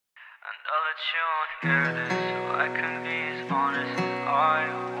I know that you won't hear this, so I can be as honest as I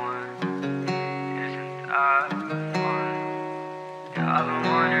want. Isn't that fun? Yeah, I've been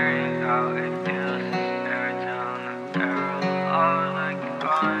wondering how it feels to stare down the barrel of like a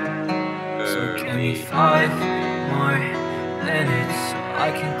gun. So give me 5 more minutes so I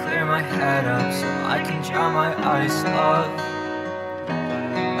can clear my head up, so I can dry my eyes up.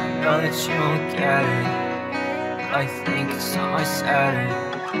 I know that you won't get it, but I think it's time I said it.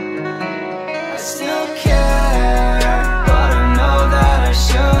 I still care, but I know that I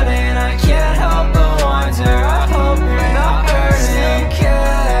shouldn't. I can't help but wonder, I hope you're not hurting. I still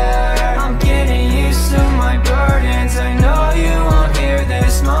care, I'm getting used to my burdens. I know you won't hear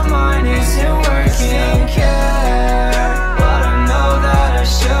this, my mind isn't working. I still care, but I know that I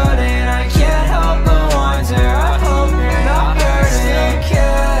shouldn't. I can't help but wonder, I hope you're not hurting. I still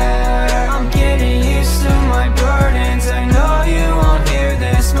care, I'm getting used to my burdens. I know you won't hear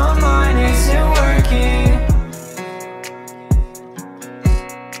this, my mind isn't working.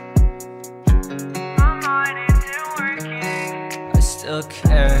 My mind isn't working. I still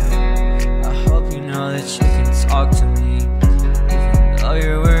care, I hope you know that you can talk to me, even though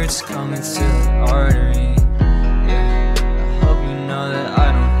your words come into the artery. Yeah, I hope you know that I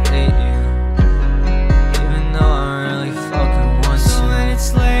don't hate you, even though I really fucking want to. So when it's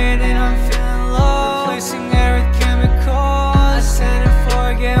late and I'm feeling low, replacing air with chemicals, I tend to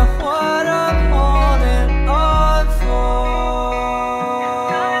forget what I'm holding on for.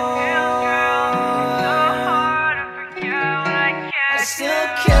 I still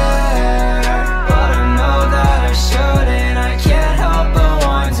care, but I know that I shouldn't. I can't help but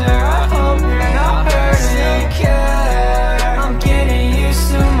wonder, I hope you're not hurting. I still care, I'm getting used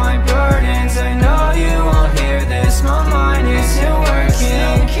to my burdens. I know you won't hear this, my mind isn't working. I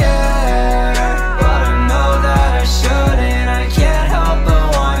still care, but I know that I shouldn't. I can't help but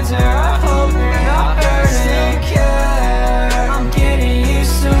wonder, I hope you're not hurting. I still care, I'm getting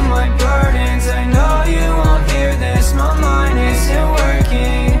used to my burdens. I know you won't hear this, my mind isn't working.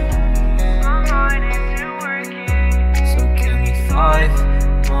 My mind isn't working. So give me 5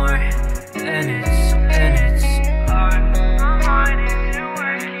 more minutes. My mind isn't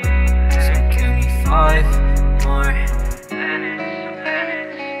working. So give me 5 more minutes.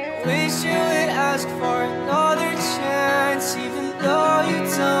 Wish you would ask for another chance, even though you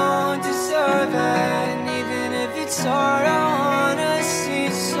don't deserve it. And even if it's hard, I wanna see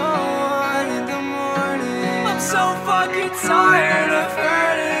someone in the morning. I'm so fucking tired